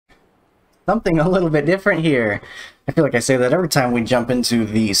Something a little bit different here. I feel like I say that every time we jump into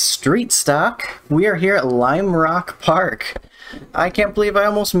the street stock. We are here at Lime Rock Park. I can't believe I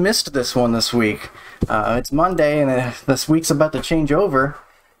almost missed this one this week. It's Monday and this week's about to change over.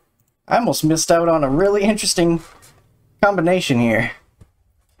 I almost missed out on a really interesting combination here.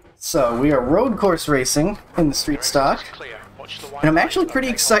 So we are road course racing in the street stock. And I'm actually pretty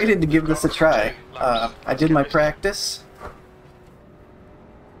excited to give this a try. I did my practice.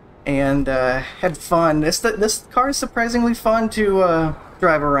 And had fun. This car is surprisingly fun to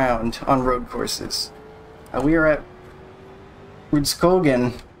drive around on road courses. We were at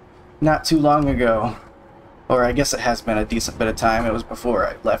Rudskogen not too long ago, or I guess it has been a decent bit of time. It was before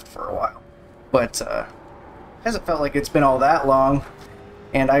I left for a while, but hasn't felt like it's been all that long.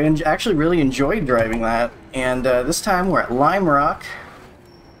 And I actually really enjoyed driving that. And this time we're at Lime Rock.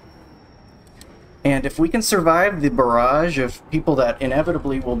 And if we can survive the barrage of people that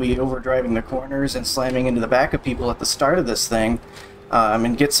inevitably will be overdriving the corners and slamming into the back of people at the start of this thing,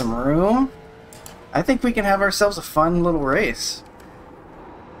 and get some room, I think we can have ourselves a fun little race.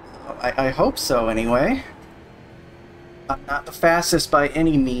 I hope so, anyway. I'm not the fastest by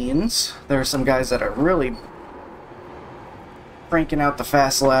any means. There are some guys that are really cranking out the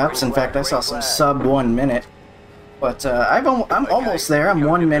fast laps. In fact, I saw some sub 1 minute. But I'm almost there. I'm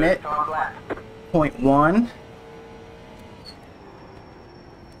 1 minute. 0.1,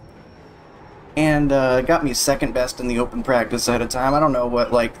 and got me second best in the open practice ahead of time. I don't know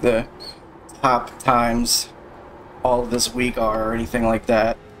what like the top times all of this week are or anything like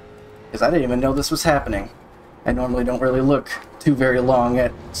that, because I didn't even know this was happening. I normally don't really look too very long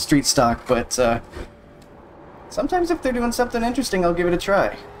at street stock, but sometimes if they're doing something interesting, I'll give it a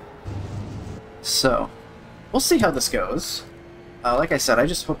try. So we'll see how this goes. Like I said, I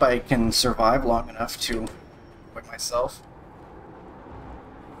just hope I can survive long enough to quit myself.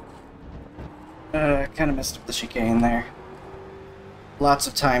 Kind of messed up the chicane there. Lots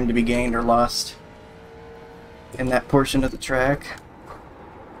of time to be gained or lost in that portion of the track.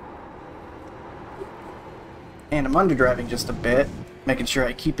 And I'm underdriving just a bit, making sure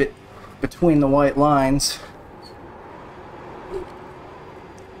I keep it between the white lines.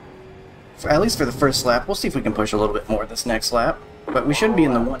 At least for the first lap. We'll see if we can push a little bit more this next lap. But we should be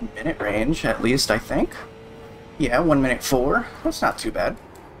in the 1 minute range, at least, I think. Yeah, 1 minute 4. That's not too bad.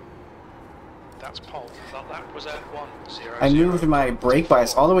 That's pole. That was at 1-0. I moved my brake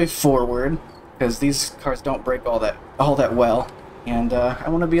bias all the way forward, because these cars don't brake all that well. And I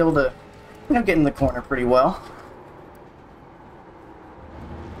want to be able to, get in the corner pretty well.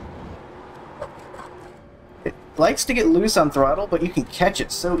 It likes to get loose on throttle, but you can catch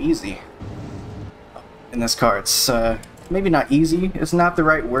it so easy in this car. It's maybe not easy, it's not the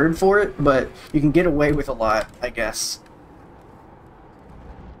right word for it, but you can get away with a lot, I guess.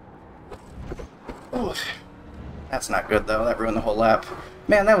 Ooh, that's not good though, that ruined the whole lap.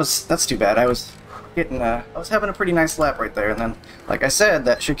 Man, that's too bad. I was having a pretty nice lap right there, and then, like I said,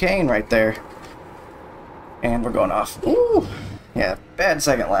 that chicane right there. And we're going off. Ooh, yeah, bad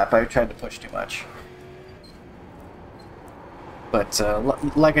second lap. I tried to push too much. But,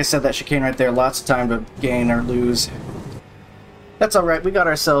 like I said, that chicane right there, lots of time to gain or lose. That's alright, we got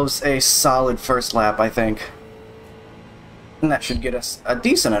ourselves a solid first lap, I think. And that should get us a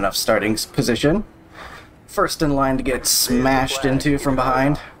decent enough starting position. First in line to get smashed into from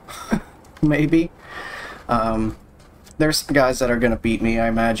behind. Maybe. There's some guys that are going to beat me, I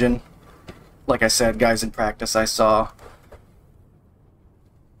imagine. Like I said, guys in practice I saw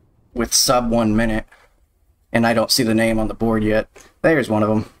with sub 1 minute. And I don't see the name on the board yet. There's one of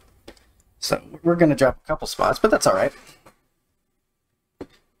them. So we're going to drop a couple spots, but that's alright.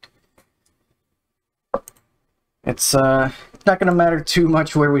 It's not going to matter too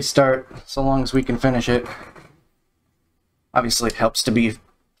much where we start, so long as we can finish it. Obviously it helps to be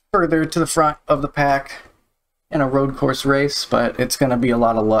further to the front of the pack in a road course race, but it's going to be a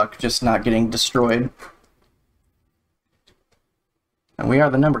lot of luck just not getting destroyed. And we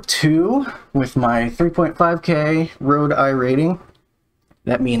are the number 2 with my 3.5K road I rating.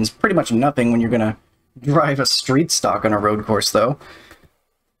 That means pretty much nothing when you're going to drive a street stock on a road course, though.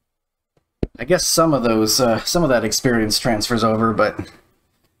 I guess some of that experience transfers over, but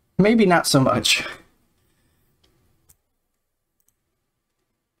maybe not so much.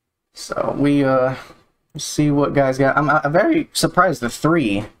 So we see what guys got. I'm very surprised the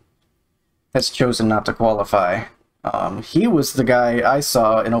 3 has chosen not to qualify. He was the guy I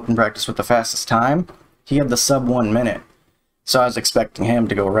saw in open practice with the fastest time. He had the sub 1 minute, so I was expecting him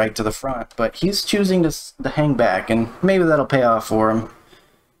to go right to the front, but he's choosing to hang back, and maybe that'll pay off for him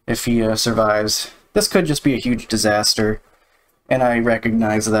if he survives. This could just be a huge disaster, and I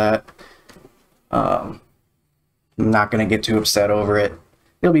recognize that. I'm not going to get too upset over it.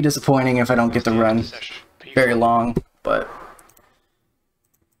 It'll be disappointing if I don't get the run very long, but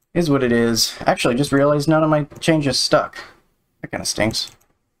is what it is. Actually, I just realized none of my changes stuck. That kind of stinks.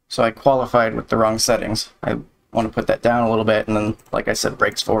 So I qualified with the wrong settings. I want to put that down a little bit, and then, like I said,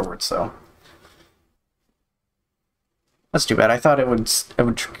 brakes forward, so that's too bad. I thought it would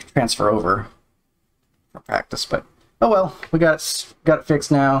transfer over for practice, but oh well. We got it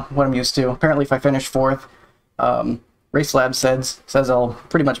fixed now. What I'm used to. Apparently, if I finish 4th, Race Lab says I'll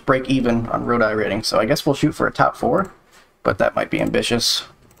pretty much break even on road iRating. So I guess we'll shoot for a top 4, but that might be ambitious.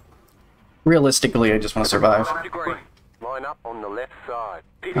 Realistically, I just want to survive. Line up on the left side.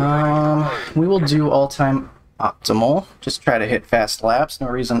 We will do all-time optimal. Just try to hit fast laps. No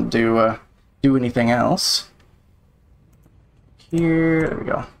reason to do anything else. Here, there we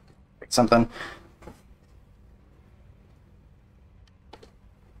go. Pick something.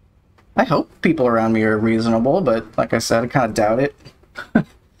 I hope people around me are reasonable, but like I said, I kind of doubt it.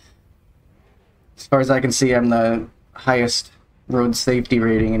 As far as I can see, I'm the highest road safety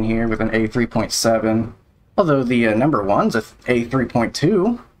rating in here with an A3.7. Although the number one's a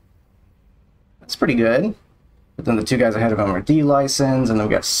A3.2. That's pretty good. But then the 2 guys ahead of him are D license, and then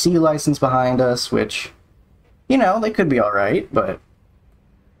we got C license behind us, which, you know, they could be alright, but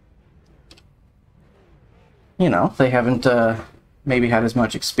you know, they haven't maybe had as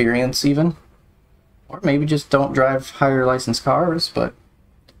much experience even. Or maybe just don't drive higher licensed cars, but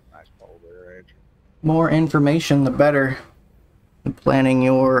more information the better in planning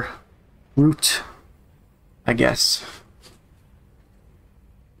your route, I guess.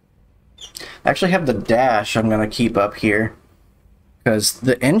 I actually have the dash I'm going to keep up here, because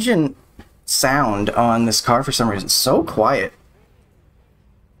the engine sound on this car for some reason is so quiet.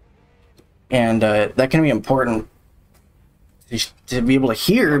 And that can be important to be able to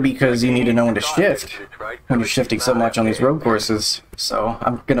hear, because you need to know when to shift when you're shifting so much on these road courses. So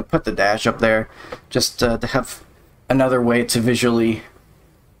I'm going to put the dash up there just to have another way to visually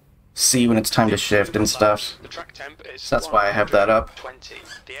see when it's time to shift and stuff. The track temp is So that's why I have that up. 20.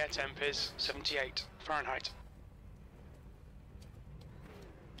 The air temp is 78 Fahrenheit.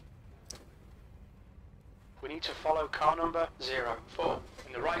 We need to follow car number 04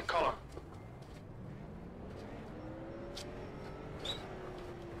 in the right column.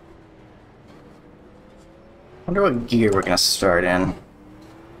 Wonder what gear we're gonna start in.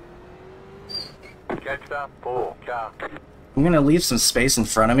 I'm gonna leave some space in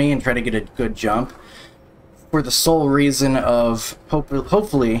front of me and try to get a good jump, for the sole reason of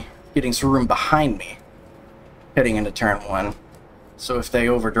hopefully getting some room behind me heading into turn 1. So if they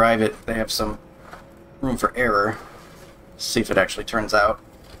overdrive it, they have some room for error. See if it actually turns out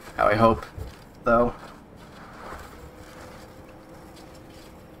how I hope, though.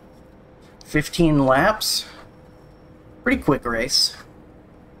 15 laps. Pretty quick race.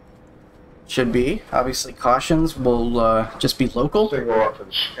 Should be. Obviously, cautions will just be local.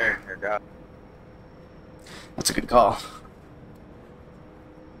 That's a good call.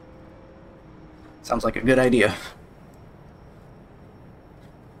 Sounds like a good idea.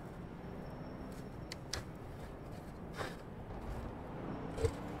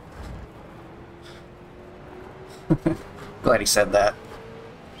 Glad he said that.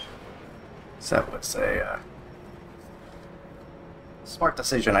 So that was a smart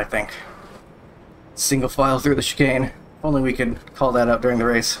decision, I think. Single file through the chicane. If only we could call that out during the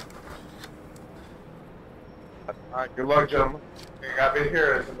race. Alright, good luck, gentlemen. You gotta be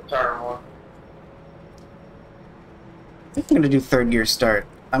here in the turn 1. I think I'm gonna do 3rd gear start.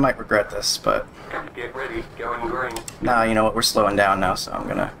 I might regret this, but Get ready, going green. nah, you know what? We're slowing down now, so I'm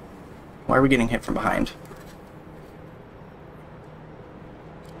gonna. Why are we getting hit from behind?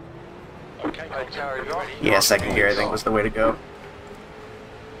 Okay, Yeah, 2nd gear I think was the way to go.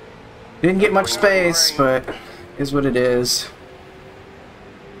 Didn't get much space, but is what it is.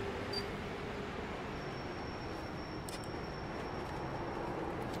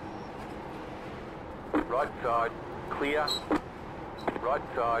 Right side, clear. Right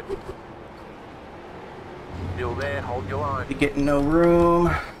side. Still there, hold your line. You get no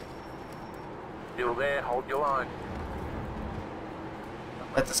room. Still there, hold your line.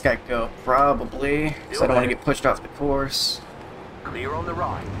 Let this guy go, probably, because I don't want to get pushed off the course. Clear on the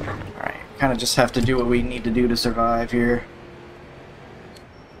right. Alright, kind of just have to do what we need to do to survive here.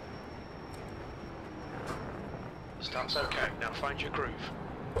 Start's okay. Now find your groove.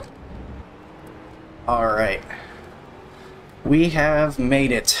 Alright. We have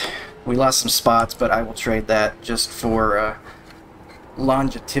made it. We lost some spots, but I will trade that just for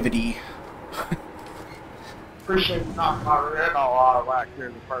longevity. Appreciate you knocking my red all out of whack here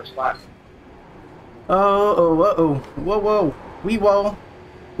in the first lap. Oh, oh, uh-oh. Whoa, whoa. Wee whoa.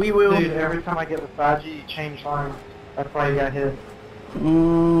 Wee woo. Dude, every time I get beside you, you change lanes. That's why you got hit.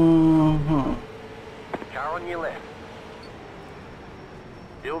 Mm-hmm. Car on your left.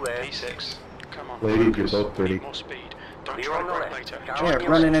 Still there. P6. Come on. Lady, you're focus. both pretty. Need more speed. Don't Clear try on the brake left. later. Car Yeah, on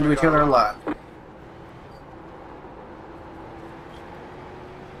your running left. into each other a lot.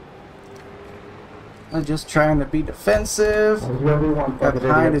 I'm just trying to be defensive. Guy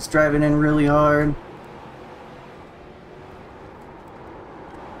behind is driving in really hard.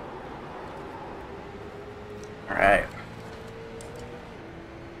 Alright.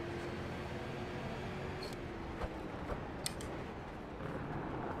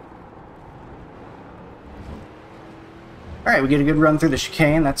 Alright, we get a good run through the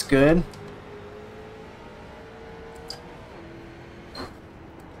chicane, that's good.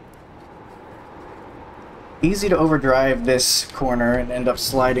 Easy to overdrive this corner and end up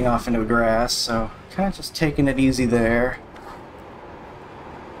sliding off into grass, so kind of just taking it easy there.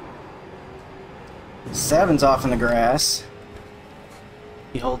 7's off in the grass.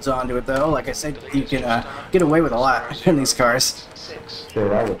 He holds on to it though. Like I said, you can get away with a lot in these cars. 6.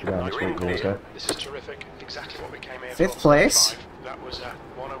 Sure, I'll let you down this You're in week, clear. okay? This is terrific. Exactly what we came here for. 5th place. 5. That was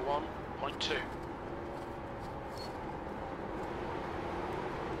 101.2.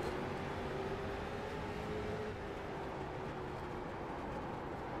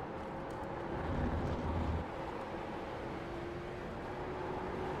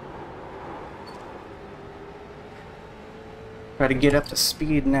 Try to get up to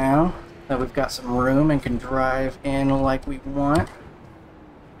speed now that we've got some room and can drive in like we want.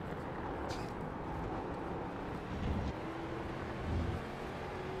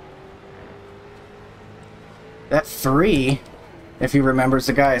 That 3, if you remember, is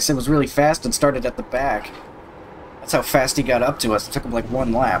the guy I said was really fast and started at the back. That's how fast he got up to us. It took him like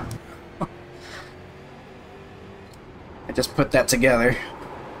 1 lap. I just put that together.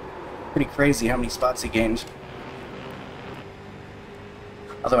 Pretty crazy how many spots he gained.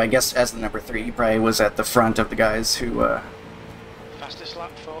 Although I guess as the number 3, he probably was at the front of the guys who, Fastest lap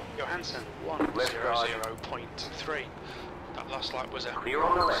for Johansson, Left side. 1:00.3. That last lap was a Clear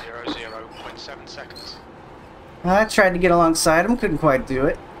on the left. 1:00.7 seconds. I tried to get alongside him, couldn't quite do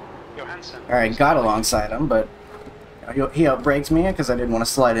it. Johansson. Alright, got alongside him, but he outbraked me because I didn't want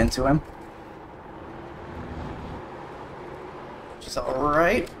to slide into him. Which is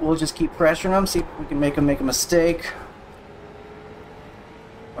alright. We'll just keep pressuring him, see if we can make him make a mistake.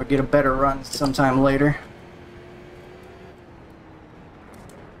 Or get a better run sometime later.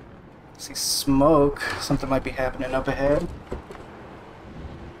 See smoke. Something might be happening up ahead.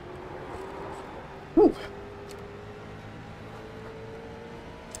 Whew.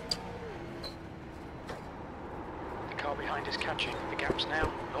 The car behind is catching. The gap's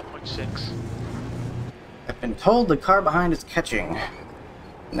now 0.6. I've been told the car behind is catching.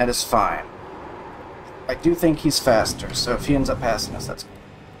 And that is fine. I do think he's faster, so if he ends up passing us, that's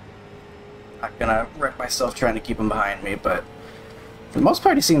not gonna wreck myself trying to keep him behind me, but for the most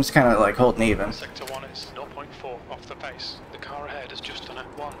part he seems kind of like holding even. Sector 1 is 0.4 off the pace. The car ahead is just done at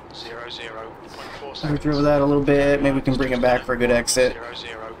 1:00.4 We seconds. drove that a little bit, maybe we can bring him back for a good exit.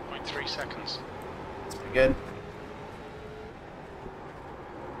 0.3 seconds. That's pretty good.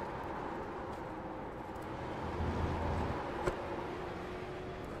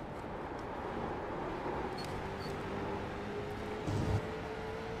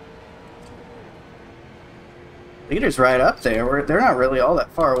 Leader's right up there. They're not really all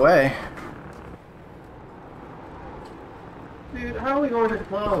that far away. Dude, how are we going to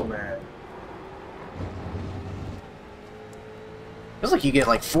slow, man? Feels like you get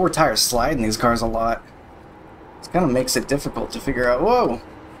like 4 tires sliding these cars a lot. It kind of makes it difficult to figure out. Whoa!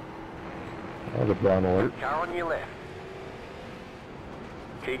 That was a brown alert. Car on your left.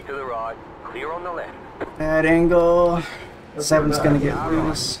 Keep to the right. Clear on the left. Bad angle. 7's gonna get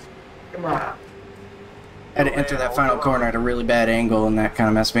loose. Come on. I had to enter that final corner at a really bad angle, and that kind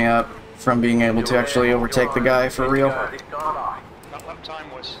of messed me up from being able to actually overtake the guy for real. This time right. That lap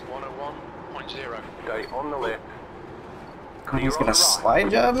time was 1:01.0. Stay on the left. He's Clear on gonna the right.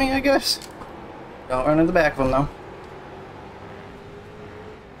 slide job me, I guess. Don't run in the back of him though.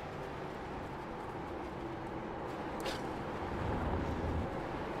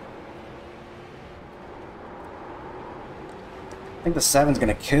 I think the 7's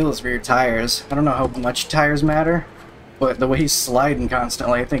gonna kill his rear tires. I don't know how much tires matter, but the way he's sliding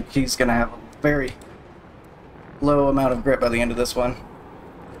constantly, I think he's gonna have a very low amount of grip by the end of this one.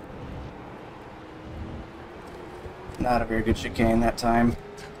 Not a very good chicane that time.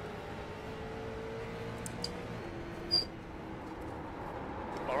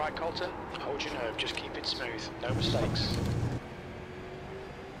 Alright, Alright, Colton, hold your nerve, just keep it smooth, no mistakes.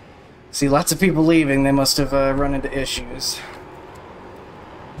 See, lots of people leaving. They must have run into issues.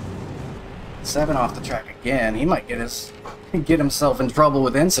 7 off the track again. He might get himself in trouble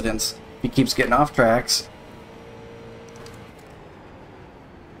with incidents if he keeps getting off tracks.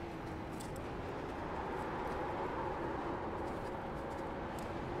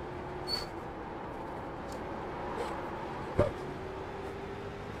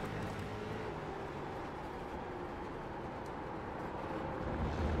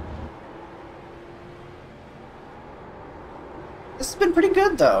 This has been pretty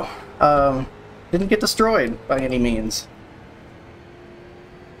good, though. Didn't get destroyed by any means.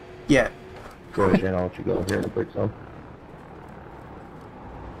 Yet. Go ahead, Jen, I'll let you go here in the quick zone.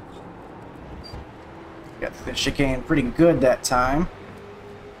 Got the chicane pretty good that time.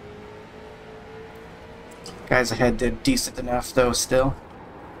 Guys ahead did decent enough, though, still.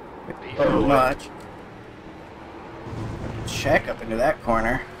 Not much. Check up into that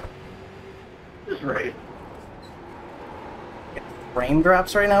corner. Just right. Frame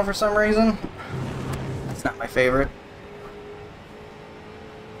drops right now for some reason. That's not my favorite.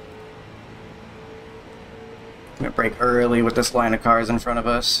 I'm gonna brake early with this line of cars in front of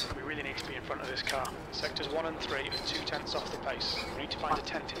us. We really need to be in front of this car. Sectors 1 and 3 are 2/10 off the pace. We need to find a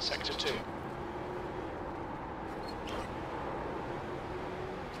 10th in Sector 2. You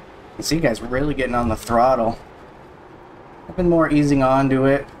can see guys really getting on the throttle. I've been more easing onto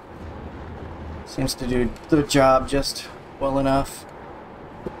it. Seems to do the job just well enough.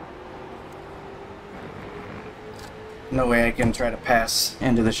 No way I can try to pass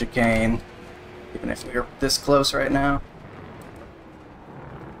into the chicane, even if we're this close right now.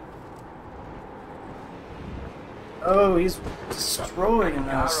 Oh, he's destroying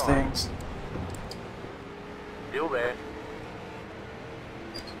those things. Still there.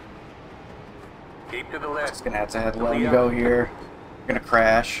 Keep to the left. Just gonna have to let him go here. We're gonna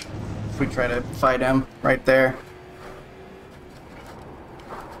crash if we try to fight him right there.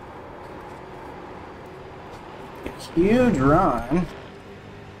 Huge run.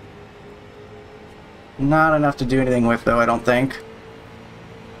 Not enough to do anything with, though, I don't think.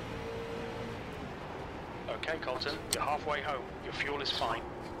 Okay, Colton, you're halfway home. Your fuel is fine.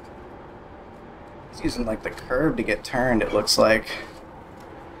 He's using, like, the curb to get turned, it looks like.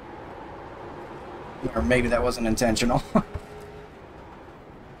 Or maybe that wasn't intentional.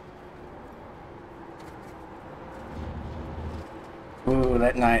 Ooh,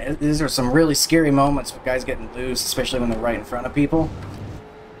 that night. These are some really scary moments with guys getting loose, especially when they're right in front of people.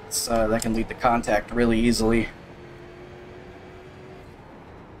 It's, that can lead to contact really easily.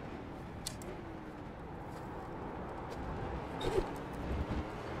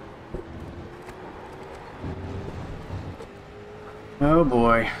 Oh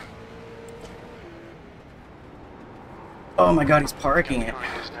boy. Oh my god, he's parking it.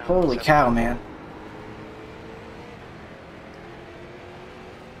 Holy cow, man.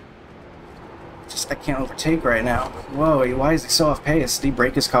 Just, I can't overtake right now. Whoa, why is he so off pace? Did he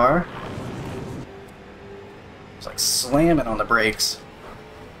break his car? It's like slamming on the brakes.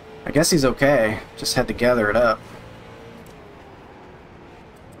 I guess he's okay. Just had to gather it up.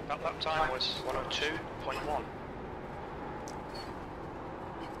 That lap time was 102.1.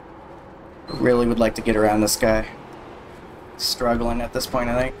 Really would like to get around this guy. Struggling at this point,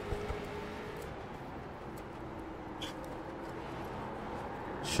 I think.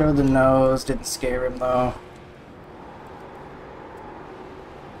 Showed the nose, didn't scare him though.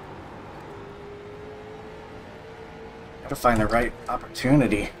 Gotta find the right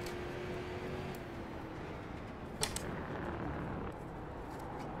opportunity.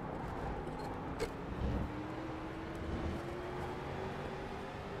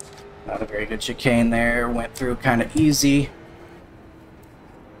 Not a very good chicane there, went through kind of easy.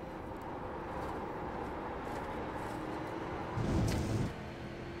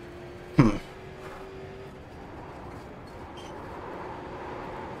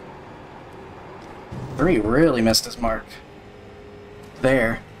 Three really missed his mark.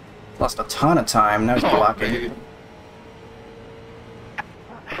 There. Lost a ton of time, now he's blocking.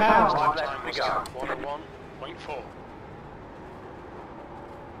 Last How? lap time was 101.4.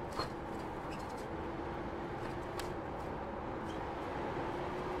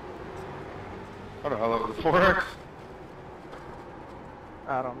 I don't know how that was 4X.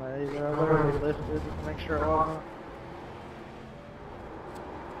 I don't know. Either. I literally lifted to make sure it wasn't.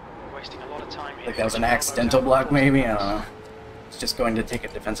 We're wasting a lot of time here. Like that was an accidental block, maybe? I don't know. It's just going to take a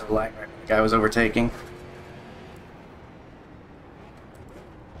defensive line right when the guy was overtaking.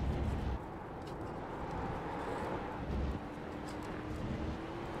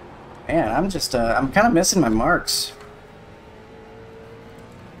 Man, I'm kind of missing my marks.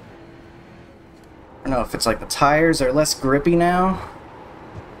 I don't know if it's like the tires are less grippy now.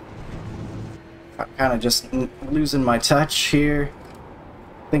 I'm kind of just losing my touch here.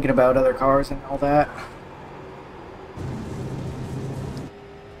 Thinking about other cars and all that.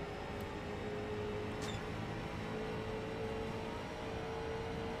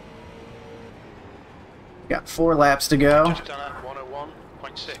 Got 4 laps to go. Just done at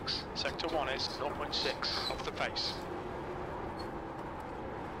 101.6. Sector 1 is 0.6 off the pace.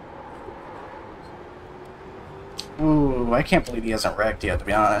 Ooh, I can't believe he hasn't wrecked yet, to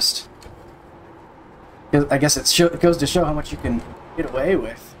be honest. I guess it goes to show how much you can get away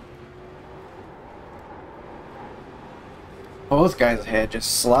with. Both guys ahead, just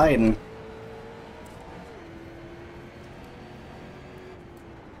sliding.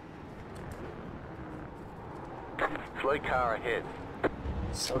 Slow car ahead.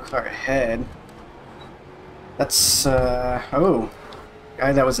 Slow car ahead. That's, oh.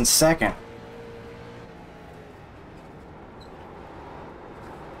 Guy that was in second.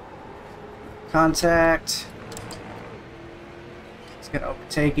 Contact. He's gonna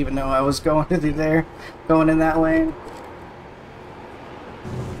overtake even though I was going there, going in that lane.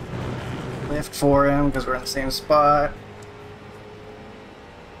 Lift for him because we're in the same spot.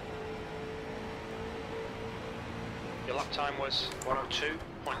 Your lap time was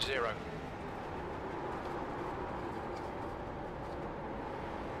 102.0.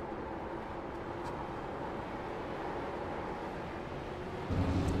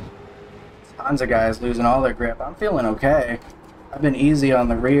 Tons of guys losing all their grip. I'm feeling okay. I've been easy on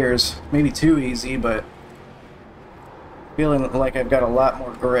the rears, maybe too easy, but feeling like I've got a lot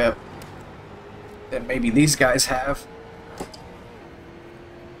more grip than maybe these guys have.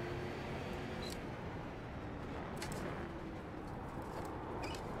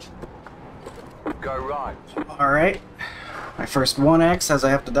 Go right. Alright. My first 1X as I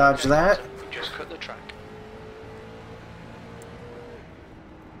have to dodge that. We just cut the track.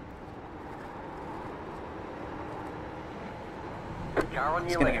 Car on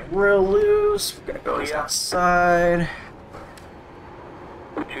It's your gonna left. get real loose. We're gonna go to that side.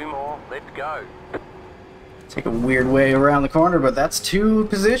 2 more. Let's go. Take a weird way around the corner, but that's 2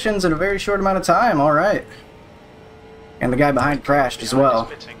 positions in a very short amount of time. Alright. And the guy behind crashed as well.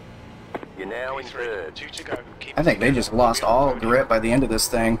 You're now in third. 2 to go. Keep I think they just lost all grip by the end of this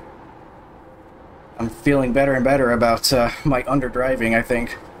thing. I'm feeling better and better about my underdriving, I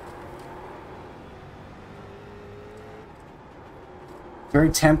think. Very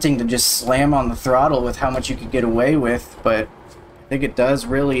tempting to just slam on the throttle with how much you could get away with, but I think it does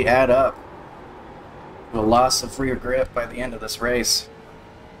really add up to a loss of rear grip by the end of this race.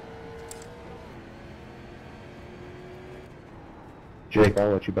 Jake, I'll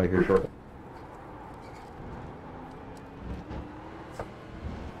let you back here shortly.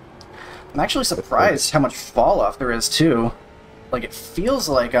 I'm actually surprised how much fall off there is too. Like, it feels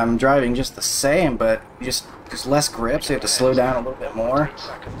like I'm driving just the same, but just there's less grip, so you have to slow down a little bit more. 8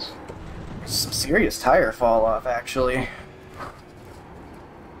 seconds. Some serious tire fall off, actually.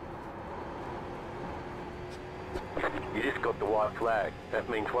 You just got the white flag. That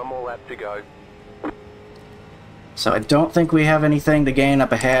means 1 more lap to go. So I don't think we have anything to gain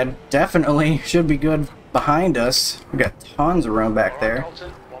up ahead. Definitely should be good behind us. We've got tons of room back Alright, there.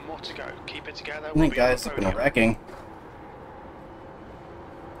 Dalton, 1 more to go. Keep it together. I think guys have been wrecking.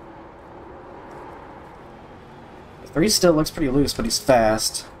 The 3 still looks pretty loose, but he's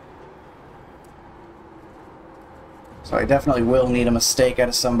fast. So I definitely will need a mistake out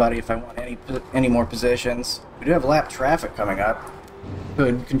of somebody if I want any more positions. We do have lap traffic coming up.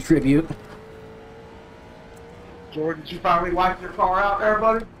 Could contribute. Jordan, did you finally wipe your car out there,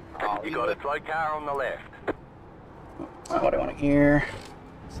 buddy? You got a slow car on the left. What do I want here?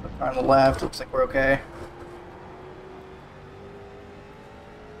 So on the left, looks like we're okay.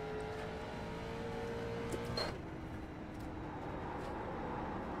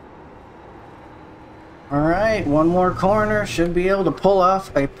 Alright, 1 more corner. Should be able to pull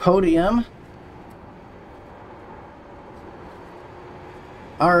off a podium.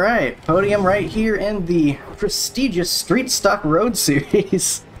 Alright, podium right here in the prestigious Street Stock Road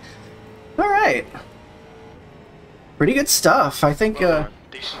Series. Alright. Pretty good stuff. I think,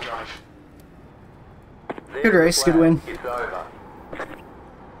 Decent drive. good race, good win. It's over.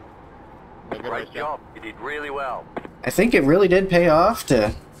 Great job. You did really well. I think it really did pay off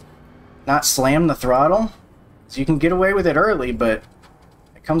to not slam the throttle. So you can get away with it early, but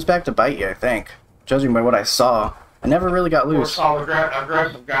it comes back to bite you, I think. Judging by what I saw. I never really got Or loose. saw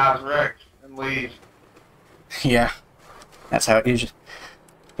aggressive guys wreck and leave. Yeah. That's how it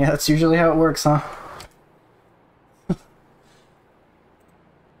Yeah, that's usually how it works, huh?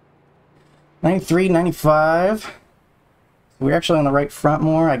 93, 95. We're actually on the right front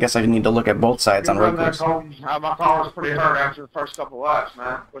more. I guess I need to look at both sides on road course. My car was pretty hurt after the first couple laps,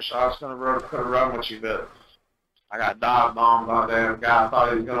 man. Wish I was could have run with you, but I got dive bombed by that guy. I thought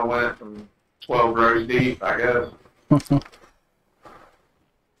he was gonna win it from 12 rows deep, I guess.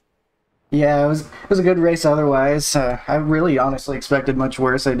 Yeah, it was a good race otherwise. I really honestly expected much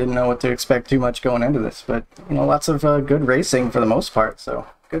worse. I didn't know what to expect too much going into this, but you know, lots of good racing for the most part. So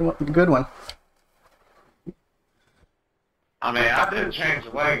good one. I mean, I did change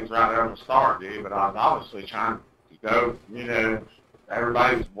the lanes right there on the start, dude, but I was obviously trying to go, you know,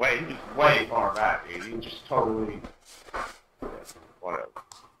 everybody's way far back, dude. You just totally, whatever.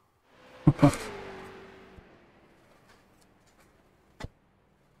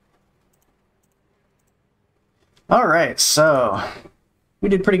 Alright, so we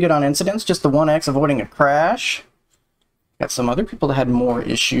did pretty good on incidents, just the 1X avoiding a crash. Got some other people that had more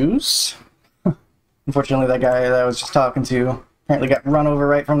issues. Unfortunately, that guy that I was just talking to apparently got run over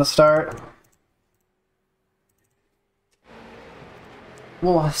right from the start.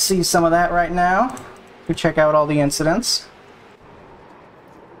 We'll see some of that right now. We check out all the incidents.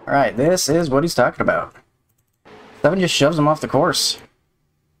 Alright, this is what he's talking about. 7 just shoves him off the course.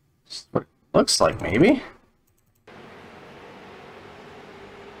 That's what it looks like, maybe.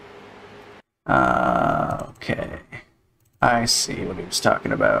 Okay. I see what he was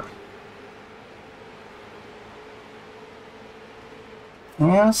talking about.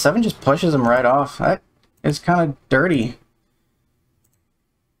 Yeah, 7 just pushes him right off. That is kind of dirty.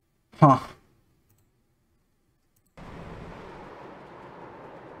 Huh.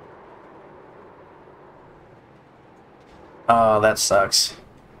 Oh, that sucks.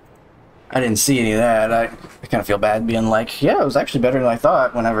 I didn't see any of that. I kind of feel bad being like, yeah, it was actually better than I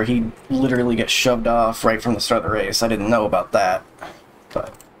thought whenever he literally gets shoved off right from the start of the race. I didn't know about that.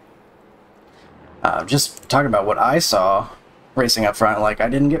 But just talking about what I saw racing up front, like I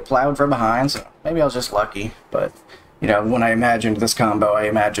didn't get plowed from behind, so maybe I was just lucky. But, you know, when I imagined this combo, I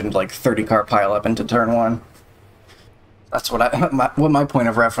imagined like 30 car pile up into turn 1. That's what what my point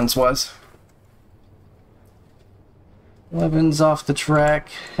of reference was. 11's off the track,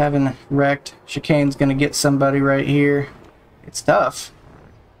 having wrecked. Chicane's gonna get somebody right here. It's tough.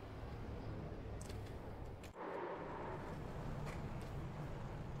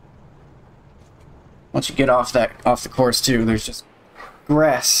 Once you get off the course too, there's just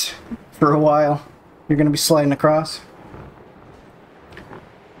grass for a while. You're gonna be sliding across.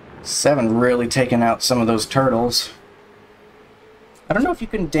 7 really taking out some of those turtles. I don't know if you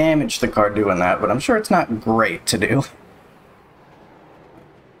can damage the car doing that, but I'm sure it's not great to do.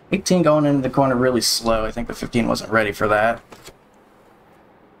 18 going into the corner really slow. I think the 15 wasn't ready for that.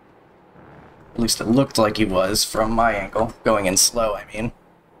 At least it looked like he was from my angle. Going in slow, I mean.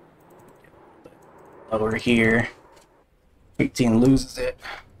 Lower here. 18 loses it.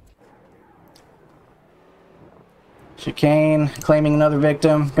 Chicane, claiming another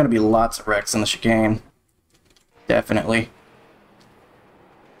victim. Gonna be lots of wrecks in the chicane. Definitely.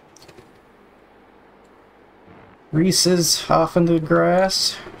 Reese is off into the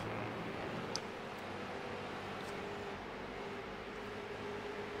grass.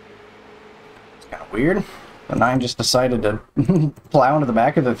 Weird. The 9 just decided to plow into the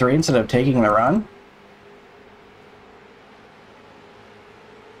back of the 3 instead of taking the run.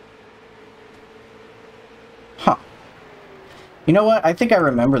 Huh. You know what? I think I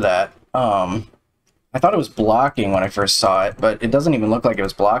remember that. I thought it was blocking when I first saw it, but it doesn't even look like it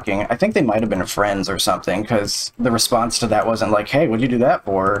was blocking. I think they might have been friends or something, because the response to that wasn't like, hey, what'd you do that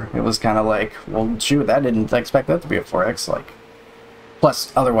for? It was kind of like, well, shoot, I didn't expect that to be a 4X, like...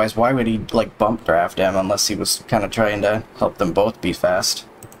 Plus, otherwise, why would he, like, bump draft him unless he was kind of trying to help them both be fast?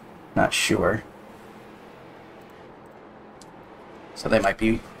 Not sure. So they might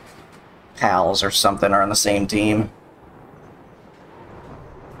be pals or something, or on the same team.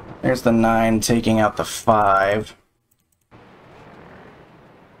 There's the 9 taking out the 5.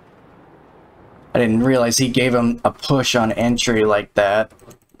 I didn't realize he gave him a push on entry like that.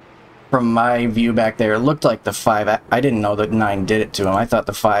 From my view back there, it looked like the 5... I didn't know that 9 did it to him. I thought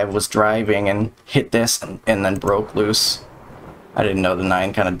the 5 was driving and hit this and then broke loose. I didn't know the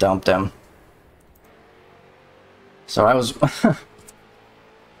 9 kind of dumped him. So I was...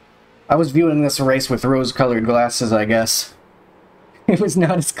 I was viewing this race with rose-colored glasses, I guess. It was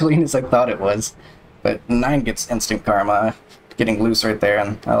not as clean as I thought it was. But 9 gets instant karma, getting loose right there,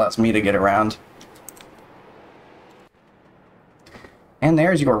 and allows me to get around. And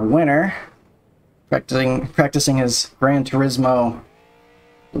there's your winner, practicing his Gran Turismo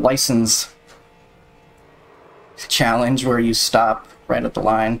license challenge where you stop right at the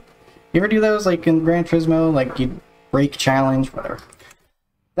line. You ever do those, like in Gran Turismo, like you brake challenge, whatever.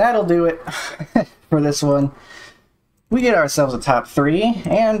 That'll do it for this one. We get ourselves a top 3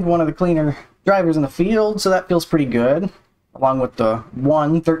 and one of the cleaner drivers in the field, so that feels pretty good. Along with the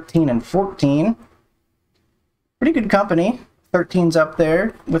 1, 13, and 14. Pretty good company. 13's up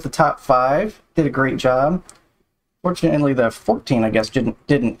there with the top 5. Did a great job. Fortunately, the 14, I guess,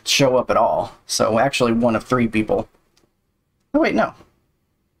 didn't show up at all. So actually, one of 3 people. Oh wait, no.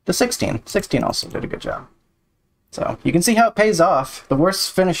 The 16. 16 also did a good job. So you can see how it pays off. The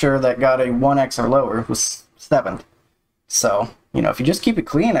worst finisher that got a 1x or lower was 7th. So, you know, if you just keep it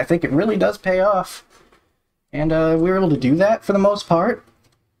clean, I think it really does pay off. And we were able to do that for the most part.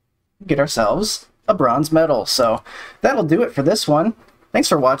 Get ourselves a bronze medal. So that'll do it for this one. Thanks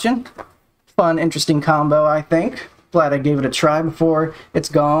for watching. Fun, interesting combo, I think. Glad I gave it a try before it's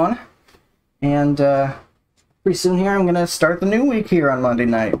gone. And pretty soon here, I'm going to start the new week here on Monday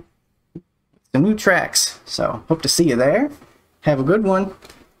night. Some new tracks. So hope to see you there. Have a good one.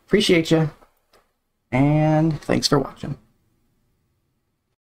 Appreciate you. And thanks for watching.